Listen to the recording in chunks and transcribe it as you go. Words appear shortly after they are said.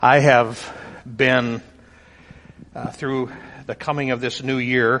I have been through the coming of this new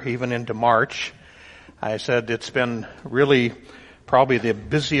year, even into March. I said it's been really probably the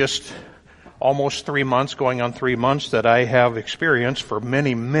busiest almost 3 months, going on 3 months that I have experienced for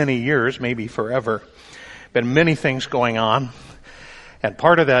many, many years, maybe forever. Been many things going on. And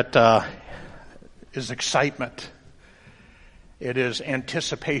part of that is excitement. It is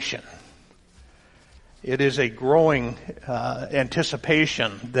anticipation. It is a growing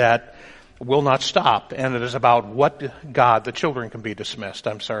anticipation that will not stop, and it is about what God, the children can be dismissed,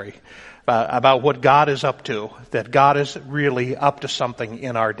 about what God is up to, that God is really up to something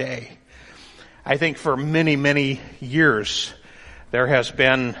in our day. I think for many, many years, there has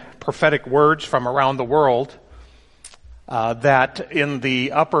been prophetic words from around the world that in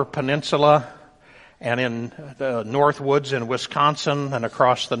the Upper Peninsula and in the North Woods in Wisconsin and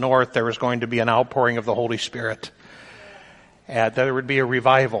across the north, there was going to be an outpouring of the Holy Spirit. And there would be a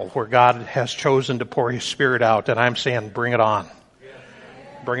revival where God has chosen to pour His Spirit out. And I'm saying, bring it on.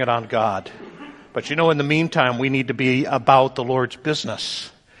 Bring it on, God. But in the meantime, we need to be about the Lord's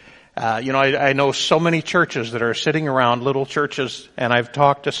business. I know so many churches that are sitting around, little churches, and I've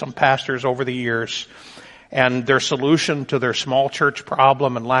talked to some pastors over the years, and their solution to their small church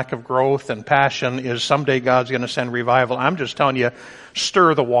problem and lack of growth and passion is someday God's going to send revival. I'm just telling you,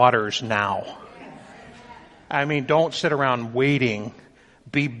 stir the waters now. Don't sit around waiting.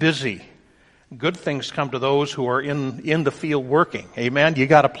 Be busy. Good things come to those who are in the field working. Amen. You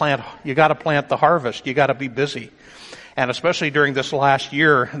got to plant the harvest. You got to be busy. And especially during this last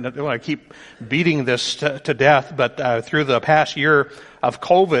year, and I keep beating this to death, but through the past year of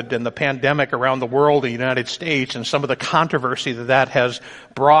COVID and the pandemic around the world, the United States, and some of the controversy that has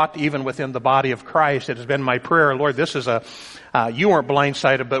brought even within the body of Christ, it has been my prayer, Lord, this is you weren't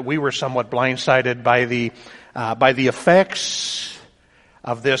blindsided, but we were somewhat blindsided by the effects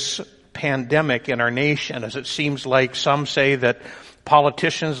of this pandemic in our nation, as it seems like some say that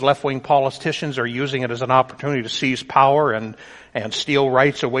politicians, left-wing politicians, are using it as an opportunity to seize power and steal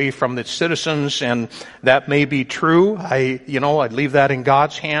rights away from its citizens, and that may be true. I'd leave that in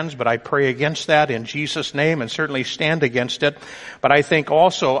God's hands, but I pray against that in Jesus' name and certainly stand against it. But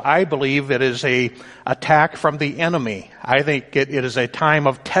I believe it is a attack from the enemy. I think it is a time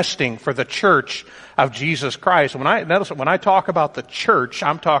of testing for the church of Jesus Christ. When I talk about the church,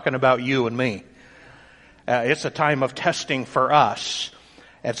 I'm talking about you and me. It's a time of testing for us.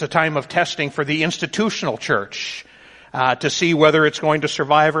 It's a time of testing for the institutional church to see whether it's going to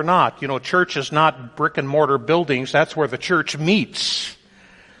survive or not. Church is not brick and mortar buildings. That's where the church meets.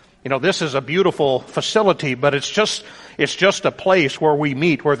 This is a beautiful facility, but it's just a place where we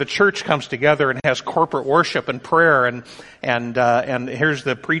meet, where the church comes together and has corporate worship and prayer, and here's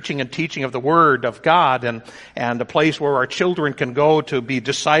the preaching and teaching of the Word of God, and a place where our children can go to be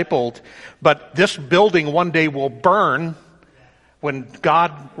discipled. But this building one day will burn when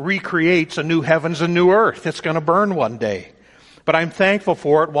God recreates a new heavens and new earth. It's going to burn one day. But I'm thankful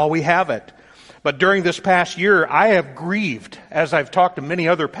for it while we have it. But during this past year, I have grieved, as I've talked to many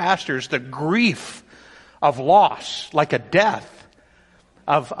other pastors, the grief of loss, like a death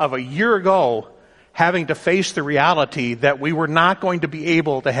of a year ago, having to face the reality that we were not going to be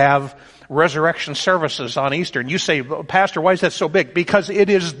able to have resurrection services on Easter. And you say, Pastor, why is that so big? Because it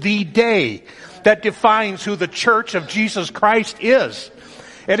is the day that defines who the church of Jesus Christ is.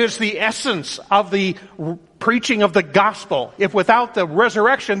 It is the essence of the preaching of the gospel. If without the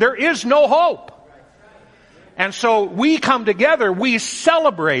resurrection, there is no hope. And so we come together, we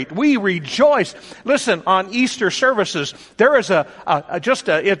celebrate, we rejoice. Listen, on Easter services, there is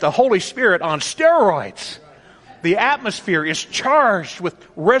the Holy Spirit on steroids. The atmosphere is charged with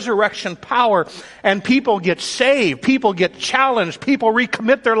resurrection power, and people get saved, people get challenged, people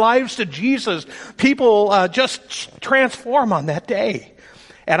recommit their lives to Jesus, people just transform on that day.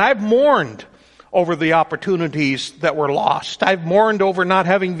 And I've mourned over the opportunities that were lost. I've mourned over not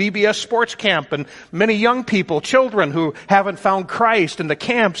having VBS Sports Camp and many young people, children who haven't found Christ in the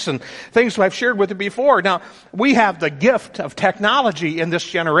camps and things I've shared with you before. Now, we have the gift of technology in this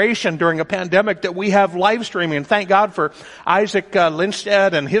generation during a pandemic that we have live streaming. And thank God for Isaac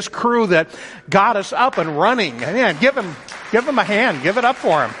Lindstedt and his crew that got us up and running. And man, give him a hand. Give it up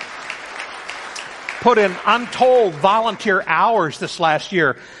for him. Put in untold volunteer hours this last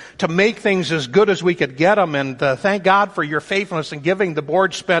year to make things as good as we could get them. And thank God for your faithfulness in giving. The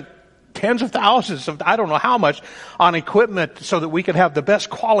board spent tens of thousands of, I don't know how much, on equipment so that we could have the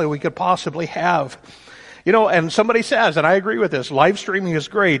best quality we could possibly have. And somebody says, and I agree with this, live streaming is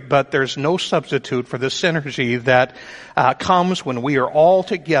great, but there's no substitute for the synergy that comes when we are all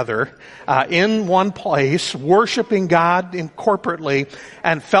together in one place, worshiping God corporately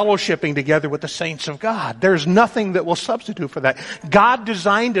and fellowshipping together with the saints of God. There's nothing that will substitute for that. God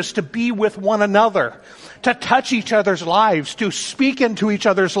designed us to be with one another, to touch each other's lives, to speak into each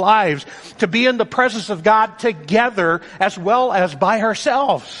other's lives, to be in the presence of God together as well as by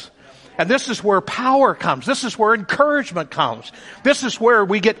ourselves. And this is where power comes. This is where encouragement comes. This is where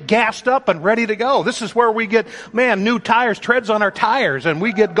we get gassed up and ready to go. This is where we get, new tires, treads on our tires, and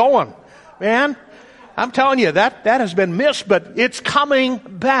we get going. Man, I'm telling you, that has been missed, but it's coming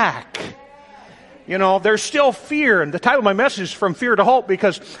back. There's still fear, and the title of my message is From Fear to Hope,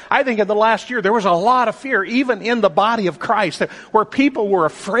 because I think in the last year there was a lot of fear, even in the body of Christ, where people were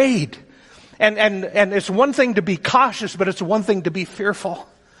afraid. And it's one thing to be cautious, but it's one thing to be fearful.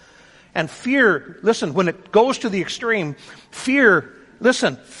 And fear, listen, when it goes to the extreme, fear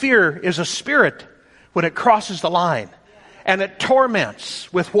is a spirit when it crosses the line. And it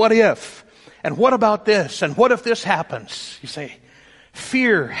torments with what if, and what about this, and what if this happens? You say,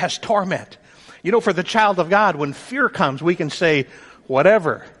 fear has torment. For the child of God, when fear comes, we can say,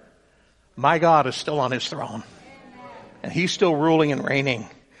 whatever, my God is still on his throne. And he's still ruling and reigning.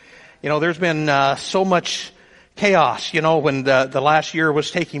 There's been so much chaos, when the last year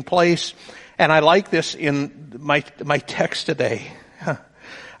was taking place. And I like this in my text today.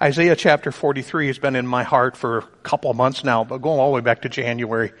 Isaiah chapter 43 has been in my heart for a couple of months now, but going all the way back to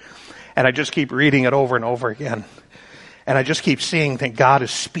January. And I just keep reading it over and over again. And I just keep seeing that God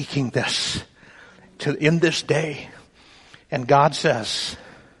is speaking this in this day. And God says,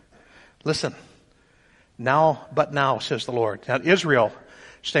 listen, now, says the Lord. Now Israel,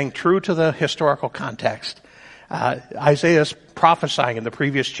 staying true to the historical context, Isaiah's prophesying in the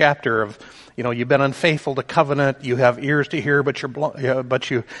previous chapter of, you've been unfaithful to covenant. You have ears to hear, but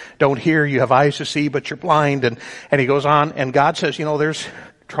you don't hear. You have eyes to see, but you're blind. And he goes on, and God says, there's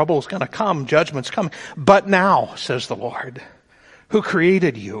trouble's going to come, judgment's coming. But now, says the Lord, who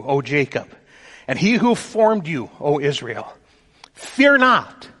created you, O Jacob, and he who formed you, O Israel, fear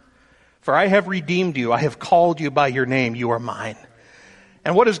not, for I have redeemed you. I have called you by your name. You are mine.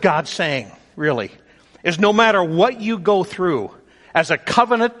 And what is God saying, really? Is no matter what you go through as a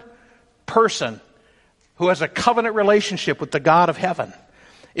covenant person who has a covenant relationship with the God of heaven,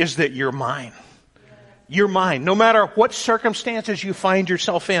 is that you're mine. You're mine. No matter what circumstances you find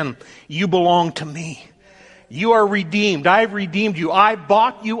yourself in, you belong to me. You are redeemed. I've redeemed you. I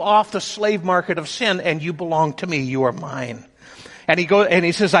bought you off the slave market of sin, and you belong to me. You are mine. And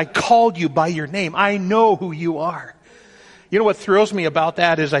he says, I called you by your name. I know who you are. What thrills me about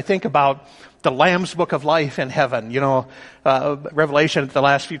that is I think about the Lamb's Book of Life in heaven. Revelation, the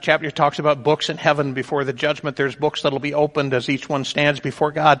last few chapters, talks about books in heaven before the judgment. There's books that'll be opened as each one stands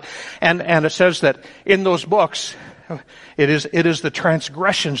before God. And it says that in those books, it is the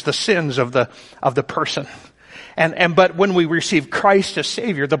transgressions, the sins of the person. But when we receive Christ as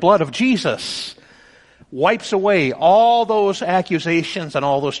Savior, the blood of Jesus wipes away all those accusations and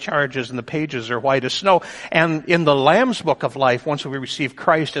all those charges, and the pages are white as snow. And in the Lamb's Book of Life, once we receive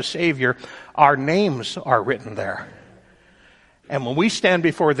Christ as Savior, our names are written there. And when we stand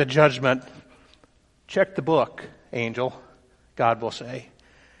before the judgment, check the book, angel, God will say.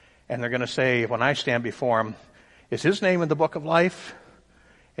 And they're going to say, when I stand before him, is his name in the book of life?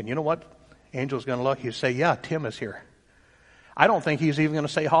 And you know what? Angel's going to look, he'll say, yeah, Tim is here. I don't think he's even going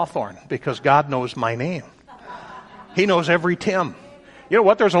to say Hawthorne, because God knows my name. He knows every Tim. You know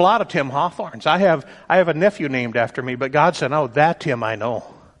what? There's a lot of Tim Hawthorns. I have a nephew named after me, but God said, oh, that Tim I know.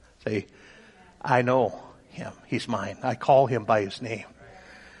 Say, I know him. He's mine. I call him by his name.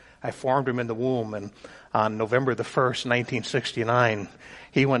 I formed him in the womb, and on November the 1st, 1969,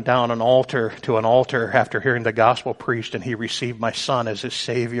 he went down to an altar after hearing the gospel preached, and he received my son as his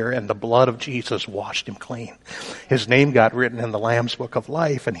Savior, and the blood of Jesus washed him clean. His name got written in the Lamb's Book of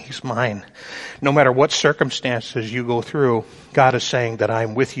Life, and he's mine. No matter what circumstances you go through, God is saying that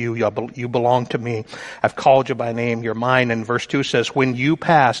I'm with you. You belong to me. I've called you by name. You're mine. And verse 2 says, when you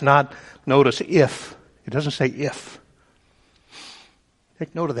pass, notice if. It doesn't say if.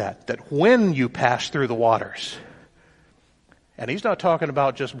 Take note of that when you pass through the waters. And he's not talking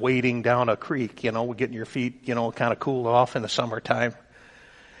about just wading down a creek, getting your feet, kind of cooled off in the summertime.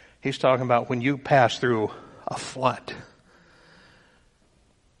 He's talking about when you pass through a flood,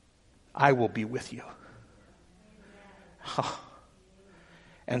 I will be with you.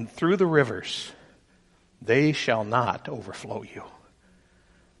 And through the rivers, they shall not overflow you.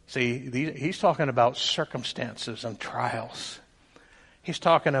 See, he's talking about circumstances and trials. He's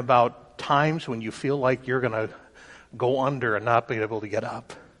talking about times when you feel like you're going to go under and not be able to get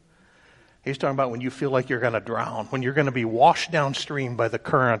up. He's talking about when you feel like you're going to drown, when you're going to be washed downstream by the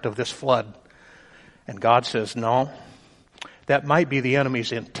current of this flood. And God says, no, that might be the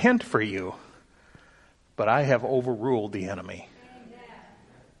enemy's intent for you, but I have overruled the enemy.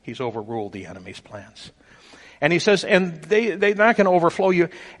 He's overruled the enemy's plans. And he says, and they're not going to overflow you.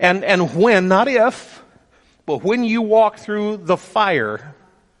 And when, not if, but when you walk through the fire,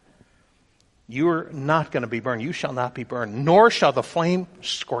 you're not going to be burned. You shall not be burned, nor shall the flame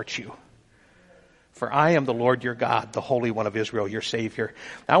scorch you. For I am the Lord your God, the Holy One of Israel, your Savior.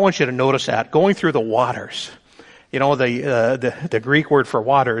 I want you to notice that. Going through the waters. You know, the Greek word for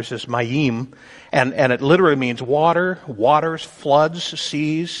waters is mayim, and it literally means water, waters, floods,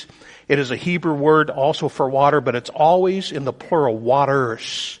 seas. It is a Hebrew word also for water, but it's always in the plural,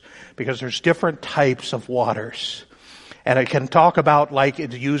 waters, because there's different types of waters. And it can talk about, like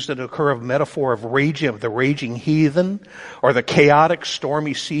it's used in a curve metaphor of the raging heathen, or the chaotic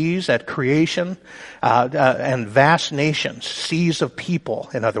stormy seas at creation, and vast nations, seas of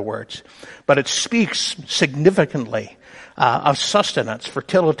people, in other words. But it speaks significantly of sustenance,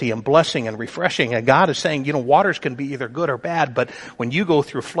 fertility, and blessing and refreshing. And God is saying, you know, waters can be either good or bad, but when you go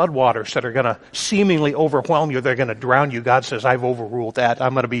through floodwaters that are going to seemingly overwhelm you, they're going to drown you. God says, I've overruled that.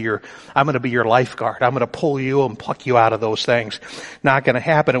 I'm going to be your lifeguard. I'm going to pull you and pluck you out of those things. Not going to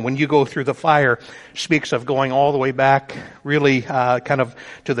happen. And when you go through the fire, speaks of going all the way back, really kind of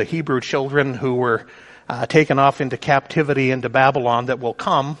to the Hebrew children who were taken off into captivity into Babylon that will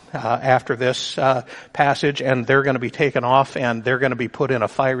come after this passage, and they're going to be taken off and they're going to be put in a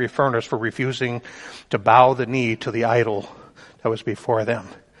fiery furnace for refusing to bow the knee to the idol that was before them.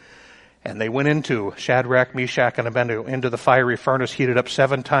 And they went into Shadrach, Meshach, and Abednego into the fiery furnace, heated up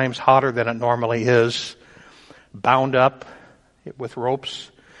 7 times hotter than it normally is, bound up with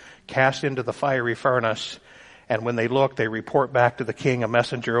ropes, cast into the fiery furnace. And when they look, they report back to the king, a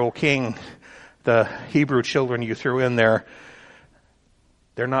messenger, O king, the Hebrew children you threw in there,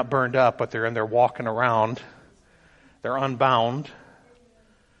 they're not burned up, but they're in there walking around. They're unbound.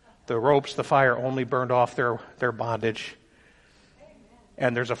 The ropes, the fire only burned off their bondage.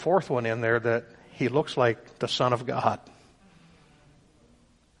 And there's a 4th one in there that he looks like the Son of God.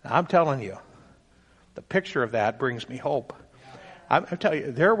 I'm telling you, the picture of that brings me hope. I tell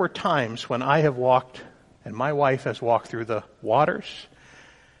you, there were times when I have walked, and my wife has walked through the waters,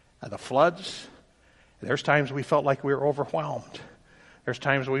 the floods. There's times we felt like we were overwhelmed. There's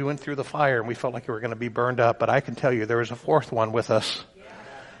times we went through the fire and we felt like we were going to be burned up. But I can tell you there was a 4th one with us.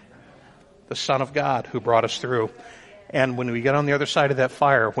 The Son of God who brought us through. And when we get on the other side of that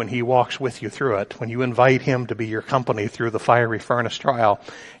fire, when he walks with you through it, when you invite him to be your company through the fiery furnace trial,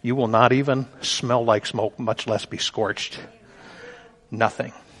 you will not even smell like smoke, much less be scorched.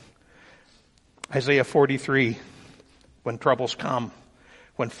 Nothing. Isaiah 43, when troubles come,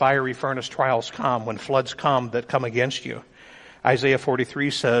 when fiery furnace trials come, when floods come that come against you. Isaiah 43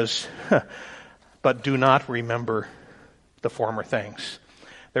 says, but do not remember the former things.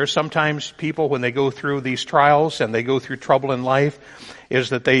 There's sometimes people, when they go through these trials and they go through trouble in life, is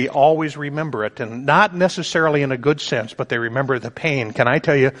that they always remember it, and not necessarily in a good sense, but they remember the pain. Can I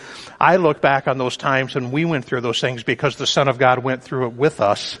tell you, I look back on those times when we went through those things because the Son of God went through it with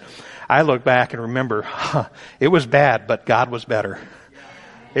us. I look back and remember, it was bad, but God was better.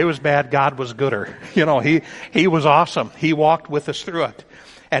 It was bad, God was gooder. You know, He was awesome. He walked with us through it.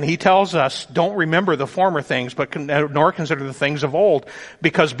 And He tells us, don't remember the former things, but nor consider the things of old.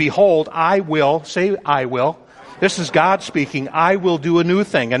 Because behold, I will, say I will. This is God speaking. I will do a new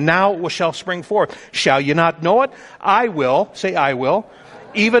thing, and now it shall spring forth. Shall you not know it? I will, say I will,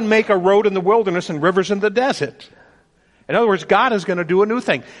 even make a road in the wilderness and rivers in the desert. In other words, God is going to do a new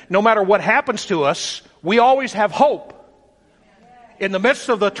thing. No matter what happens to us, we always have hope. In the midst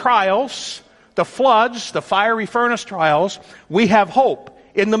of the trials, the floods, the fiery furnace trials, we have hope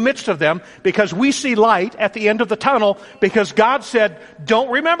in the midst of them because we see light at the end of the tunnel, because God said, don't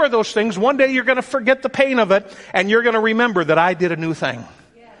remember those things. One day you're going to forget the pain of it, and you're going to remember that I did a new thing.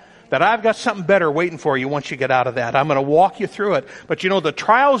 That I've got something better waiting for you once you get out of that. I'm going to walk you through it. But you know, the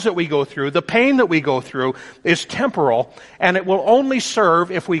trials that we go through, the pain that we go through is temporal, and it will only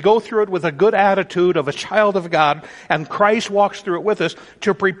serve if we go through it with a good attitude of a child of God, and Christ walks through it with us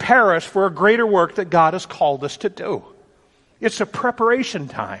to prepare us for a greater work that God has called us to do. It's a preparation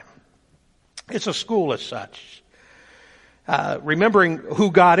time. It's a school as such. Remembering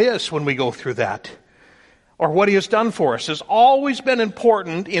who God is when we go through that. or what he has done for us has always been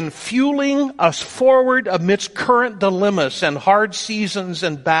important in fueling us forward amidst current dilemmas and hard seasons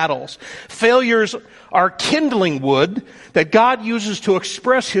and battles. Failures are kindling wood that God uses to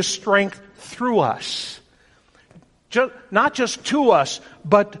express his strength through us. Not just to us,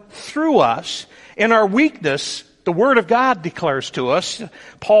 but through us. In our weakness, the Word of God declares to us,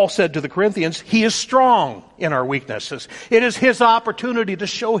 Paul said to the Corinthians, he is strong in our weaknesses. It is his opportunity to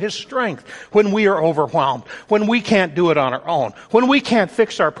show his strength when we are overwhelmed, when we can't do it on our own, when we can't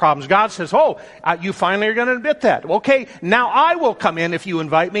fix our problems. God says, you finally are going to admit that. Okay, now I will come in if you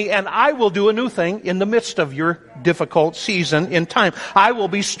invite me, and I will do a new thing in the midst of your difficult season in time. I will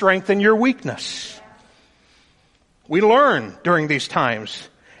be strength in your weakness. We learn during these times,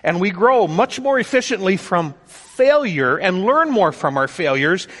 and we grow much more efficiently from failure and learn more from our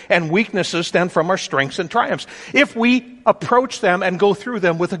failures and weaknesses than from our strengths and triumphs, if we approach them and go through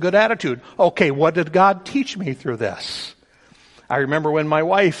them with a good attitude. Okay, what did God teach me through this? I remember when my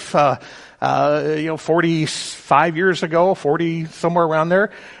wife, 45 years ago, 40, somewhere around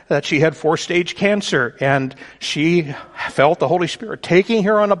there, that she had 4-stage cancer, and she felt the Holy Spirit taking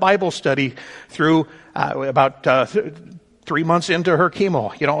her on a Bible study through about 3 months into her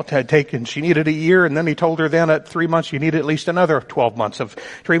chemo, to take, and she needed a year, and then he told her then at 3 months you need at least another 12 months of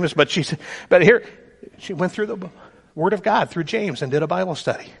treatments. But she went through the Word of God through James and did a Bible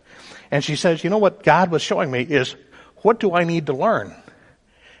study. And she says, what God was showing me is, what do I need to learn?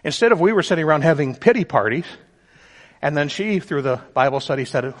 Instead of we were sitting around having pity parties, and then she, through the Bible study,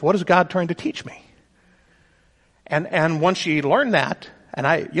 said, what is God trying to teach me? And once she learned that,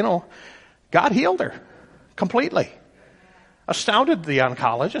 and God healed her completely. Astounded the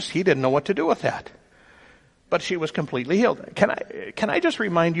oncologist. He didn't know what to do with that. But she was completely healed. Can I just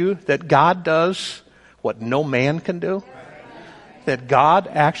remind you that God does what no man can do? That God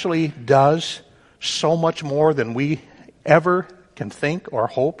actually does so much more than we ever can think or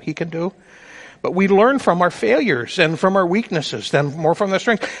hope he can do. But we learn from our failures and from our weaknesses, then more from their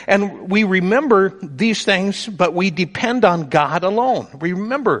strength. And we remember these things, but we depend on God alone. We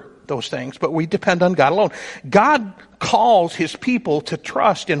remember those things, but we depend on God alone. God calls his people to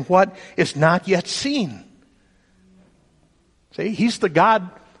trust in what is not yet seen. See, he's the God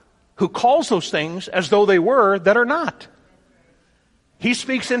who calls those things as though they were that are not. He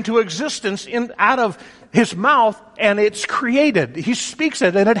speaks into existence out of his mouth, and it's created. He speaks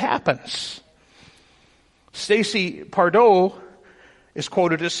it, and it happens. Stacy Pardoe is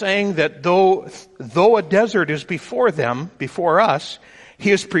quoted as saying that though a desert is before us,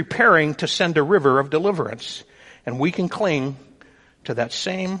 he is preparing to send a river of deliverance. And we can cling to that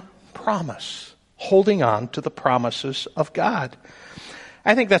same promise, holding on to the promises of God.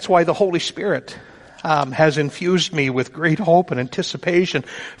 I think that's why the Holy Spirit has infused me with great hope and anticipation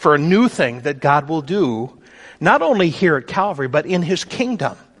for a new thing that God will do, not only here at Calvary, but in his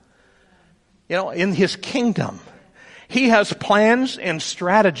kingdom. In his kingdom. He has plans and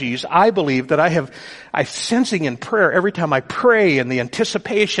strategies, I believe, that I'm sensing in prayer every time I pray, and the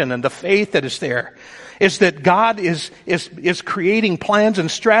anticipation and the faith that is there, is that God is creating plans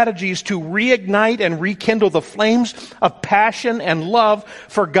and strategies to reignite and rekindle the flames of passion and love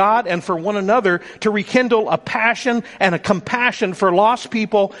for God and for one another, to rekindle a passion and a compassion for lost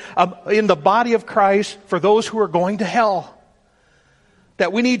people in the body of Christ, for those who are going to hell.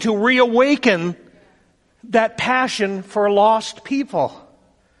 That we need to reawaken that passion for lost people.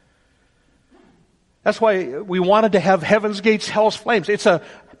 That's why we wanted to have Heaven's Gates, Hell's Flames. It's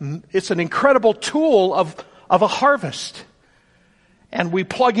an incredible tool of a harvest. And we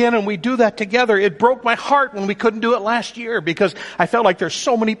plug in and we do that together. It broke my heart when we couldn't do it last year, because I felt like there's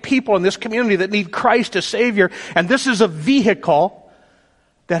so many people in this community that need Christ as Savior. And this is a vehicle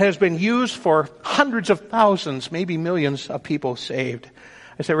that has been used for hundreds of thousands, maybe millions of people saved.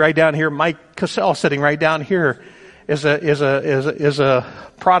 I say right down here, Mike Cassell sitting right down here is a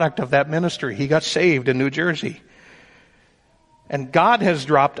product of that ministry. He got saved in New Jersey. And God has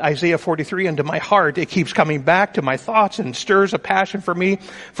dropped Isaiah 43 into my heart. It keeps coming back to my thoughts and stirs a passion for me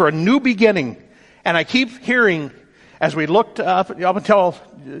for a new beginning. And I keep hearing, as we looked up until,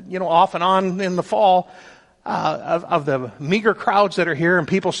 off and on in the fall, of the meager crowds that are here, and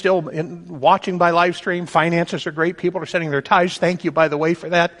people still watching by live stream. Finances are great. People are sending their tithes. Thank you, by the way, for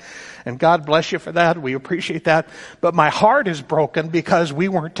that. And God bless you for that. We appreciate that. But my heart is broken because we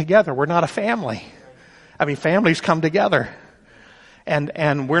weren't together. We're not a family. Families come together.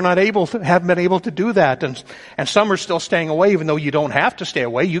 And we're not haven't been able to do that. And some are still staying away, even though you don't have to stay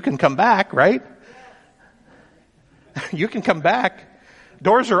away. You can come back, right? You can come back.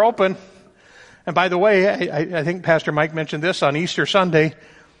 Doors are open. And by the way, I think Pastor Mike mentioned this on Easter Sunday.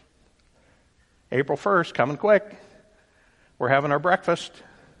 April 1st, coming quick. We're having our breakfast.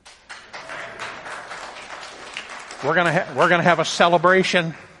 We're gonna have a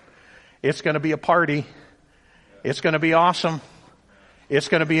celebration. It's gonna be a party. It's gonna be awesome. It's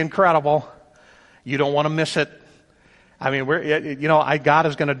gonna be incredible. You don't want to miss it. I mean, God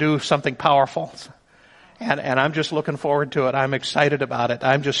is gonna do something powerful. And I'm just looking forward to it. I'm excited about it.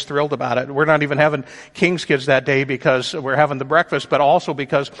 I'm just thrilled about it. We're not even having King's Kids that day because we're having the breakfast, but also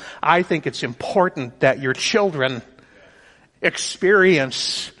because I think it's important that your children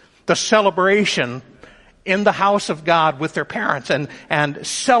experience the celebration in the house of God with their parents and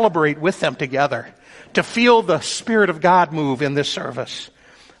celebrate with them together. To feel the Spirit of God move in this service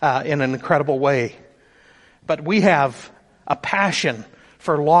in an incredible way. But we have a passion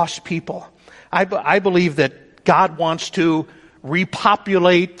for lost people. I believe that God wants to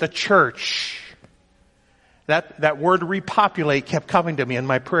repopulate the church. That word repopulate kept coming to me in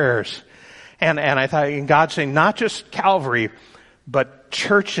my prayers. And I thought, and God saying, not just Calvary, but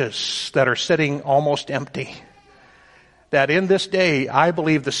churches that are sitting almost empty. That in this day, I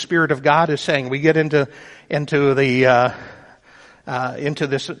believe the Spirit of God is saying, we get into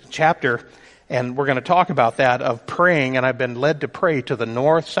this chapter, and we're going to talk about that, of praying, and I've been led to pray to the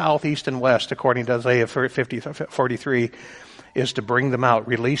north, south, east, and west, according to Isaiah 43, is to bring them out,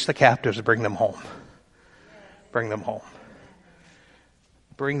 release the captives, bring them home. Bring them home.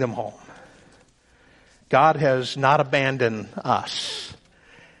 Bring them home. God has not abandoned us,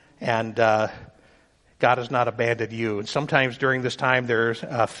 and God has not abandoned you. And sometimes during this time there's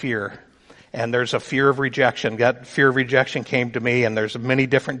fear. And there's a fear of rejection. That fear of rejection came to me, and there's many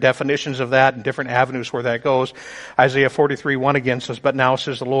different definitions of that and different avenues where that goes. Isaiah 43:1 again says, "But now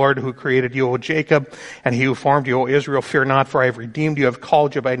says the Lord who created you, O Jacob, and he who formed you, O Israel, fear not, for I have redeemed you, I have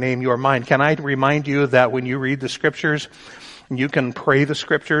called you by name, you are mine." Can I remind you that when you read the Scriptures, you can pray the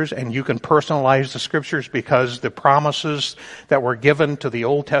Scriptures and you can personalize the Scriptures, because the promises that were given to the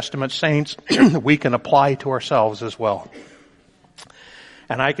Old Testament saints, we can apply to ourselves as well.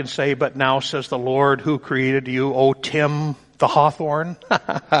 And I can say, "But now says the Lord who created you, O Tim the Hawthorne,"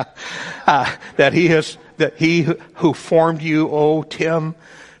 that he who formed you, O Tim,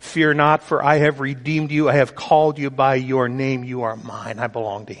 fear not, for I have redeemed you. I have called you by your name. You are mine. I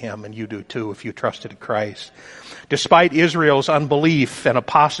belong to him, and you do too if you trusted in Christ. Despite Israel's unbelief and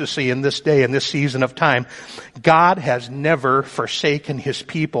apostasy in this day, in this season of time, God has never forsaken his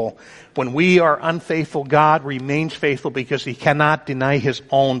people. When we are unfaithful, God remains faithful because he cannot deny his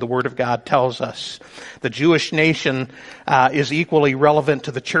own, the Word of God tells us. The Jewish nation is equally relevant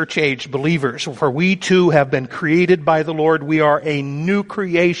to the church-age believers. For we too have been created by the Lord. We are a new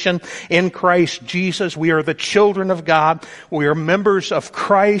creation in Christ Jesus. We are the children of God. We are members of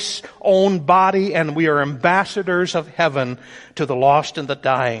Christ's own body, and we are ambassadors of heaven to the lost and the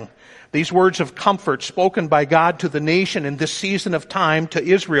dying. These words of comfort spoken by God to the nation in this season of time, to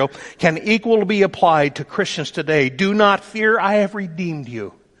Israel, can equally be applied to Christians today. Do not fear, I have redeemed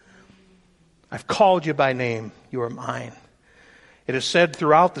you. I've called you by name, you are mine. It is said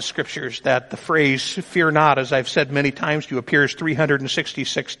throughout the Scriptures that the phrase, fear not, as I've said many times to you, appears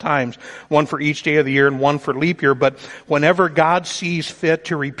 366 times, one for each day of the year and one for leap year. But whenever God sees fit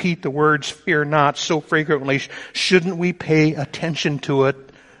to repeat the words, fear not, so frequently, shouldn't we pay attention to it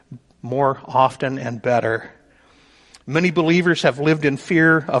more often and better? Many believers have lived in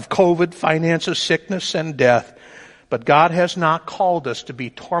fear of COVID, finances, sickness, and death. But God has not called us to be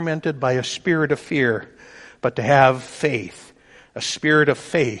tormented by a spirit of fear, but to have faith. A spirit of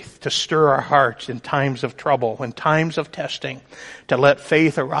faith to stir our hearts in times of trouble, in times of testing, to let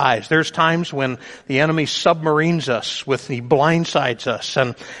faith arise. There's times when the enemy submarines us, he blindsides us,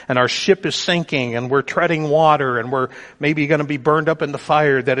 and our ship is sinking, and we're treading water, and we're maybe going to be burned up in the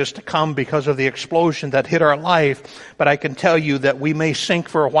fire that is to come because of the explosion that hit our life. But I can tell you that we may sink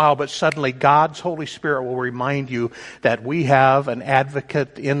for a while, but suddenly God's Holy Spirit will remind you that we have an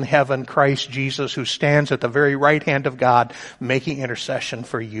advocate in heaven, Christ Jesus, who stands at the very right hand of God, making intercession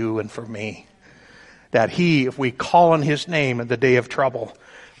for you and for me. That he, if we call on his name in the day of trouble,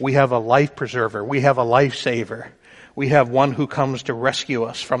 we have a life preserver, we have a life saver, we have one who comes to rescue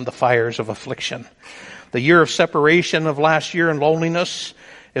us from the fires of affliction. The year of separation of last year and loneliness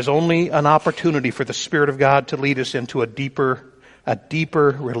is only an opportunity for the Spirit of God to lead us into a deeper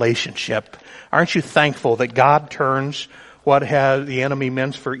relationship. Aren't you thankful that God turns what has the enemy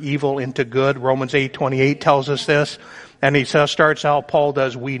meant for evil into good? Romans 8:28 tells us this. And he starts out, Paul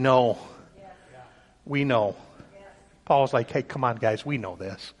does, we know. We know. Paul's like, hey, come on, guys, we know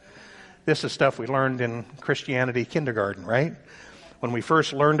this. This is stuff we learned in Christianity kindergarten, right? When we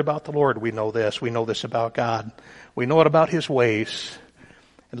first learned about the Lord, we know this. We know this about God. We know it about his ways.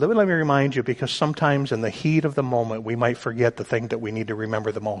 And let me remind you, because sometimes in the heat of the moment, we might forget the thing that we need to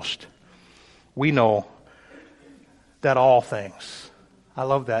remember the most. We know that all things, I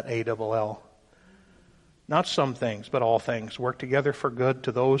love that A-double-L, not some things, but all things, work together for good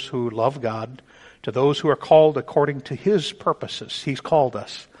to those who love God, to those who are called according to His purposes. He's called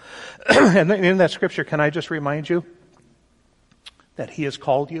us. And in that scripture, can I just remind you that He has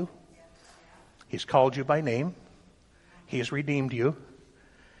called you? He's called you by name. He has redeemed you.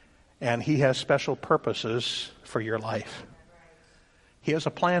 And He has special purposes for your life. He has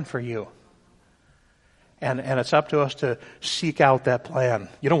a plan for you. And it's up to us to seek out that plan.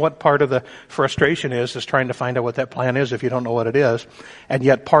 You know what part of the frustration is trying to find out what that plan is if you don't know what it is. And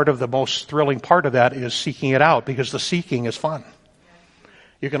yet part of the most thrilling part of that is seeking it out, because the seeking is fun.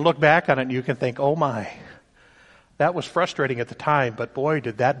 You can look back on it and you can think, oh my, that was frustrating at the time, but boy,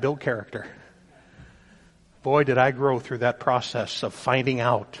 did that build character. Boy, did I grow through that process of finding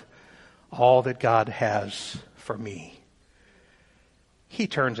out all that God has for me. He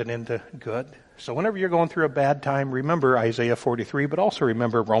turns it into good. So whenever you're going through a bad time, remember Isaiah 43, but also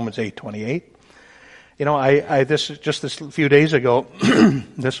remember Romans 8:28. You know, this few days ago,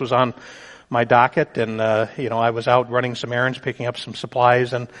 this was on my docket, and I was out running some errands, picking up some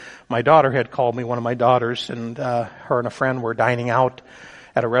supplies, and my daughter had called me, one of my daughters, and her and a friend were dining out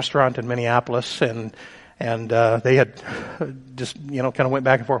at a restaurant in Minneapolis, and they had just, kind of went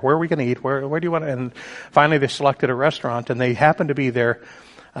back and forth. Where are we going to eat? Where do you want to? And finally they selected a restaurant, and they happened to be there.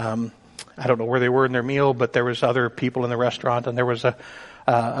 I don't know where they were in their meal, but there was other people in the restaurant, and there was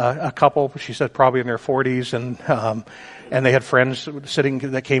a couple, she said probably in their 40s, and they had friends sitting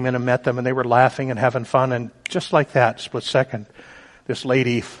that came in and met them, and they were laughing and having fun, and just like that, split second, this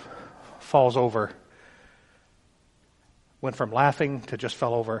lady falls over. Went from laughing to just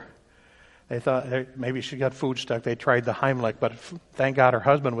fell over. They thought maybe she got food stuck. They tried the Heimlich, but thank God her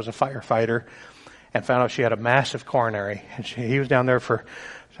husband was a firefighter and found out she had a massive coronary. And he was down there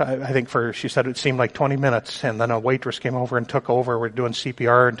she said it seemed like 20 minutes. And then a waitress came over and took over. We're doing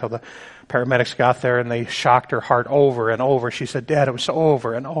CPR until the paramedics got there, and they shocked her heart over and over. She said, Dad, it was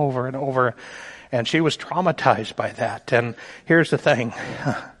over and over and over. And she was traumatized by that. And here's the thing.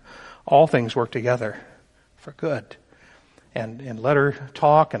 All things work together for good. And let her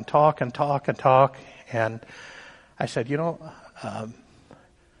talk and talk and talk and talk. And I said,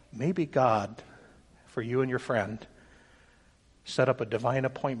 maybe God, for you and your friend, set up a divine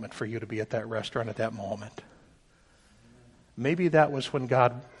appointment for you to be at that restaurant at that moment. Maybe that was when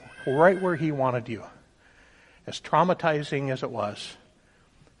God, right where He wanted you. As traumatizing as it was,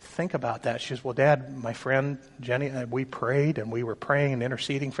 think about that. She says, well, Dad, my friend Jenny, we prayed, and we were praying and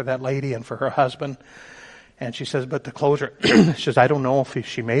interceding for that lady and for her husband. And she says, but the closure, she says, I don't know if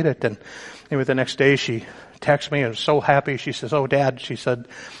she made it. And anyway, the next day she texts me and was so happy. She says, oh, Dad, she said,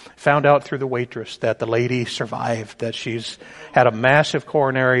 found out through the waitress that the lady survived, that she's had a massive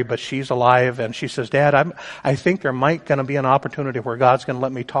coronary, but she's alive. And she says, Dad, I think there might going to be an opportunity where God's going to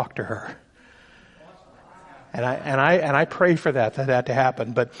let me talk to her. And I pray for that to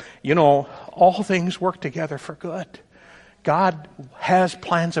happen. But, all things work together for good. God has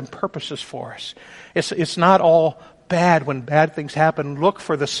plans and purposes for us. It's not all bad when bad things happen. Look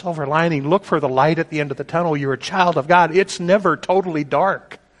for the silver lining. Look for the light at the end of the tunnel. You're a child of God. It's never totally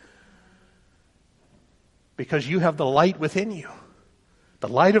dark, because you have the light within you, the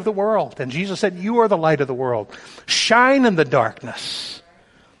light of the world. And Jesus said, you are the light of the world. Shine in the darkness.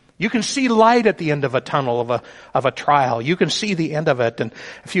 You can see light at the end of a tunnel, of a trial. You can see the end of it. And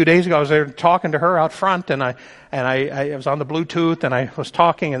a few days ago, I was there talking to her out front, and I was on the Bluetooth, and I was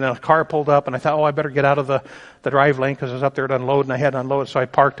talking, and then a car pulled up, and I thought, I better get out of the drive lane because I was up there to unload, and I had to unload. So I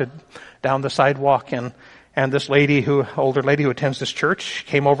parked it down the sidewalk, and this older lady who attends this church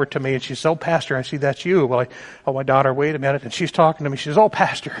came over to me, and she said, oh, Pastor, I see that's you. Well, my daughter, wait a minute. And she's talking to me. She says, oh,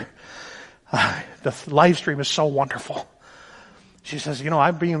 Pastor, the live stream is so wonderful. She says,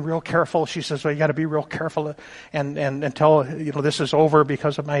 I'm being real careful. She says, well, you got to be real careful and until, this is over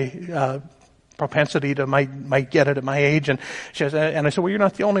because of my propensity to might get it at my age. And she says, and I said, well, you're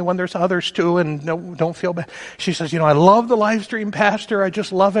not the only one. There's others too. And no, don't feel bad. She says, I love the live stream, Pastor. I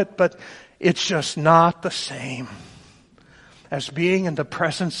just love it, but it's just not the same as being in the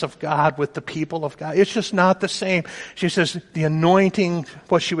presence of God with the people of God. It's just not the same. She says the anointing,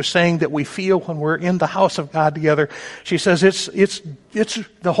 what she was saying that we feel when we're in the house of God together. She says it's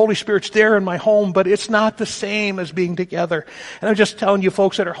the Holy Spirit's there in my home, but it's not the same as being together. And I'm just telling you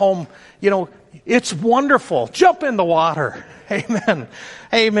folks that are home, it's wonderful. Jump in the water. Amen.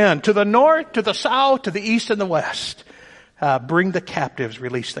 Amen. To the north, to the south, to the east and the west. Bring the captives,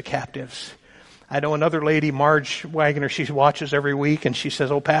 release the captives. I know another lady, Marge Wagner, she watches every week, and she says,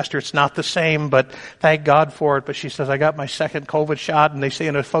 "Oh, Pastor, it's not the same, but thank God for it." But she says, "I got my second COVID shot, and they say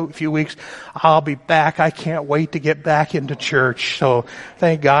in a few weeks, I'll be back. I can't wait to get back into church." So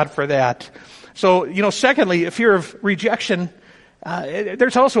thank God for that. So, secondly, a fear of rejection.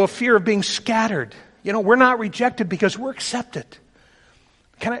 There's also a fear of being scattered. We're not rejected because we're accepted.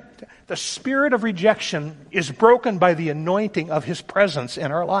 The spirit of rejection is broken by the anointing of His presence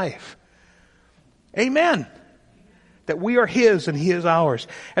in our life. Amen. That we are His and He is ours.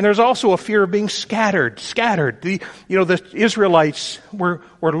 And there's also a fear of being scattered. The Israelites were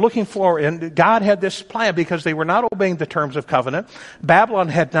looking for, and God had this plan because they were not obeying the terms of covenant. Babylon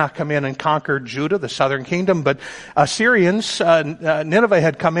had not come in and conquered Judah, the southern kingdom, but Assyrians, Nineveh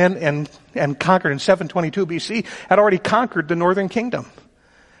had come in and conquered in 722 BC, had already conquered the northern kingdom.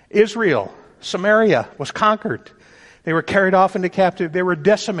 Israel, Samaria was conquered. They were carried off into captivity. They were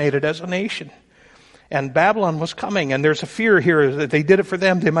decimated as a nation. And Babylon was coming, and there's a fear here that they did it for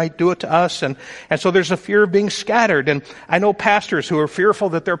them, they might do it to us. And so there's a fear of being scattered. And I know pastors who are fearful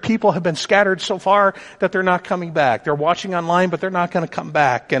that their people have been scattered so far that they're not coming back. They're watching online, but they're not going to come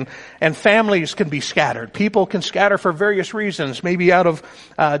back. And families can be scattered. People can scatter for various reasons, maybe out of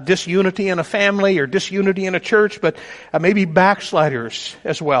disunity in a family or disunity in a church, but maybe backsliders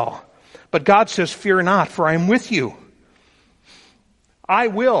as well. But God says, "Fear not, for I am with you. I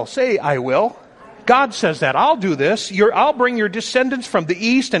will." Say, "I will." God says that. I'll do this. I'll bring your descendants from the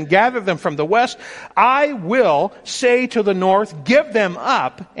east and gather them from the west. I will say to the north, "Give them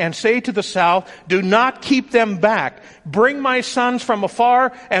up," and say to the south, "Do not keep them back. Bring my sons from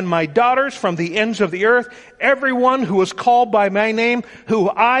afar and my daughters from the ends of the earth. Everyone who is called by my name, who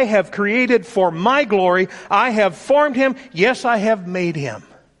I have created for my glory, I have formed him. Yes, I have made him."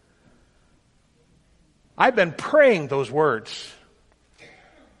 I've been praying those words.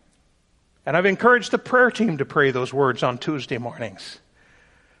 And I've encouraged the prayer team to pray those words on Tuesday mornings.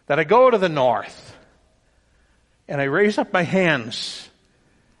 That I go to the north and I raise up my hands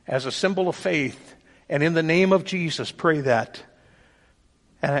as a symbol of faith, and in the name of Jesus pray that.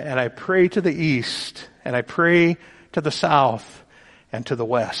 And I pray to the east, and I pray to the south and to the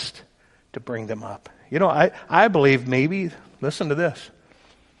west to bring them up. I believe maybe, listen to this,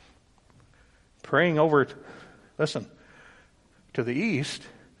 praying over, to the east.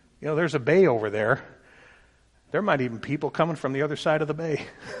 There's a bay over there. There might even people coming from the other side of the bay.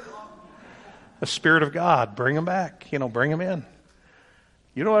 The Spirit of God, bring them back. Bring them in.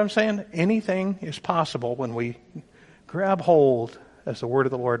 You know what I'm saying? Anything is possible when we grab hold, as the word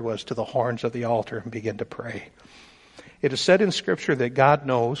of the Lord was, to the horns of the altar and begin to pray. It is said in Scripture that God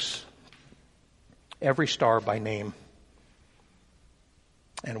knows every star by name.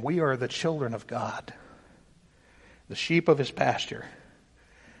 And we are the children of God, the sheep of His pasture.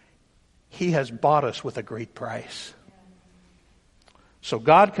 He has bought us with a great price. So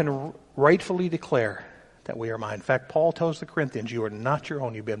God can rightfully declare that we are mine. In fact, Paul tells the Corinthians, "You are not your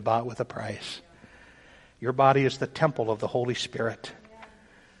own, you've been bought with a price." Your body is the temple of the Holy Spirit.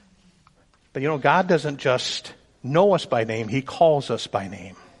 But God doesn't just know us by name, He calls us by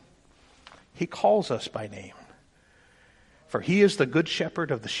name. He calls us by name. For He is the good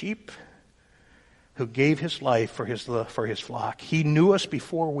shepherd of the sheep, who gave His life for his flock. He knew us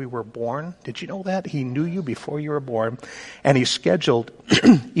before we were born. Did you know that? He knew you before you were born. And He scheduled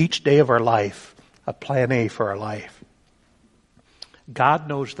each day of our life, a plan A for our life. God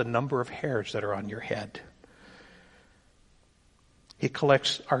knows the number of hairs that are on your head. He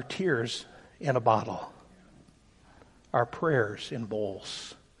collects our tears in a bottle, our prayers in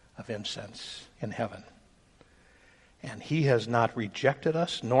bowls of incense in heaven. And He has not rejected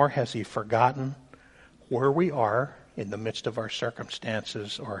us, nor has He forgotten where we are in the midst of our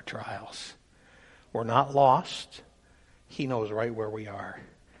circumstances or our trials. We're not lost. He knows right where we are.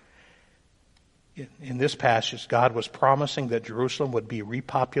 In this passage, God was promising that Jerusalem would be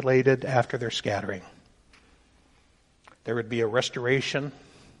repopulated after their scattering. There would be a restoration,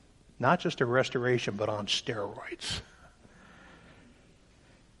 not just a restoration, but on steroids.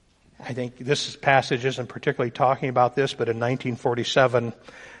 I think this passage isn't particularly talking about this, but in 1947,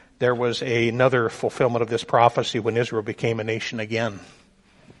 there was another fulfillment of this prophecy when Israel became a nation again.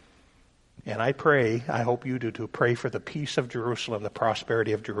 And I hope you do too, pray for the peace of Jerusalem, the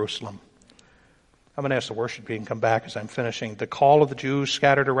prosperity of Jerusalem. I'm going to ask the worship team to come back as I'm finishing. The call of the Jews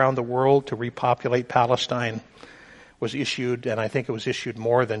scattered around the world to repopulate Palestine was issued, and I think it was issued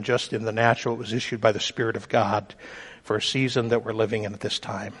more than just in the natural. It was issued by the Spirit of God for a season that we're living in at this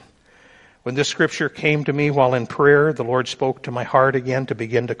time. When this scripture came to me while in prayer, the Lord spoke to my heart again to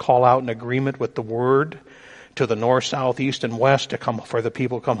begin to call out in agreement with the word to the north, south, east, and west for the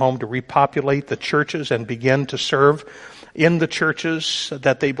people to come home to repopulate the churches and begin to serve in the churches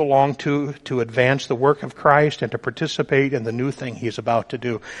that they belong to advance the work of Christ and to participate in the new thing He's about to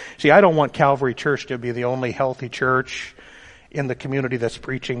do. See, I don't want Calvary Church to be the only healthy church in the community that's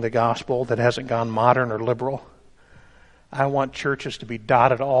preaching the gospel that hasn't gone modern or liberal. I want churches to be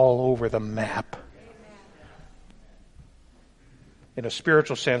dotted all over the map. In a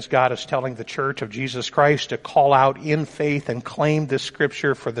spiritual sense, God is telling the church of Jesus Christ to call out in faith and claim this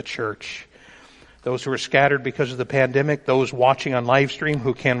scripture for the church. Those who are scattered because of the pandemic, those watching on live stream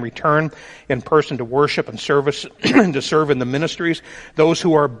who can return in person to worship and service and to serve in the ministries, those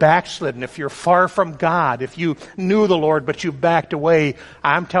who are backslidden, if you're far from God, if you knew the Lord but you backed away,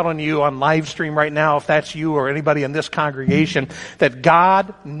 I'm telling you on live stream right now, if that's you or anybody in this congregation, that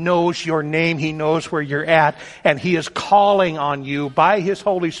God knows your name, He knows where you're at, and He is calling on you by His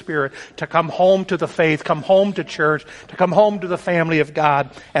Holy Spirit to come home to the faith, come home to church, to come home to the family of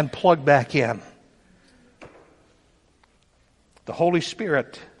God and plug back in. The Holy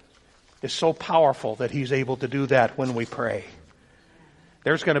Spirit is so powerful that He's able to do that when we pray.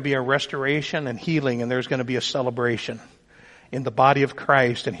 There's going to be a restoration and healing, and there's going to be a celebration in the body of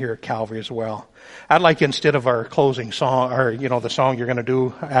Christ and here at Calvary as well. I'd like, instead of our closing song, or the song you're going to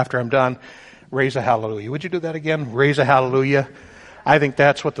do after I'm done, raise a hallelujah. Would you do that again? Raise a hallelujah. I think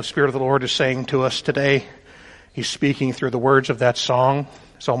that's what the Spirit of the Lord is saying to us today. He's speaking through the words of that song.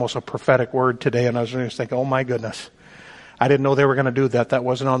 It's almost a prophetic word today, and I was just thinking, oh my goodness. I didn't know they were going to do that. That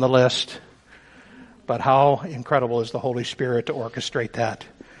wasn't on the list. But how incredible is the Holy Spirit to orchestrate that.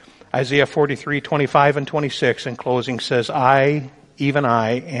 Isaiah 43:25 and 26 in closing says, I, even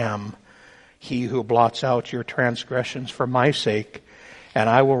I, am He who blots out your transgressions for my sake, and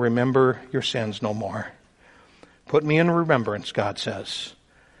I will remember your sins no more. Put me in remembrance, God says.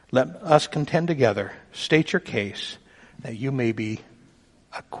 Let us contend together. State your case that you may be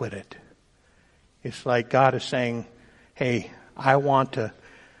acquitted. It's like God is saying, hey, I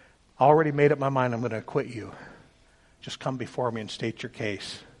already made up my mind I'm going to acquit you. Just come before me and state your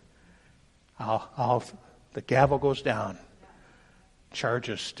case. The gavel goes down.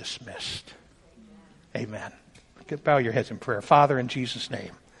 Charges dismissed. Amen. Bow your heads in prayer. Father, in Jesus'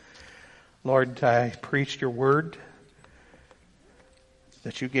 name. Lord, I preached your word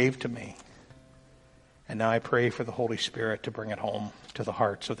that you gave to me. And now I pray for the Holy Spirit to bring it home to the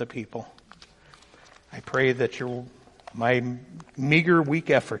hearts of the people. I pray that my meager, weak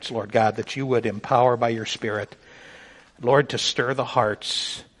efforts, Lord God, that you would empower by your Spirit, Lord, to stir the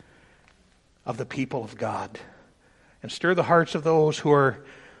hearts of the people of God and stir the hearts of those who are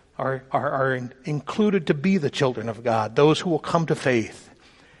included to be the children of God, those who will come to faith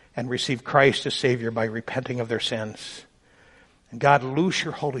and receive Christ as Savior by repenting of their sins. And God, loose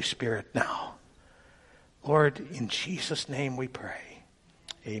your Holy Spirit now. Lord, in Jesus' name we pray.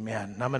 Amen.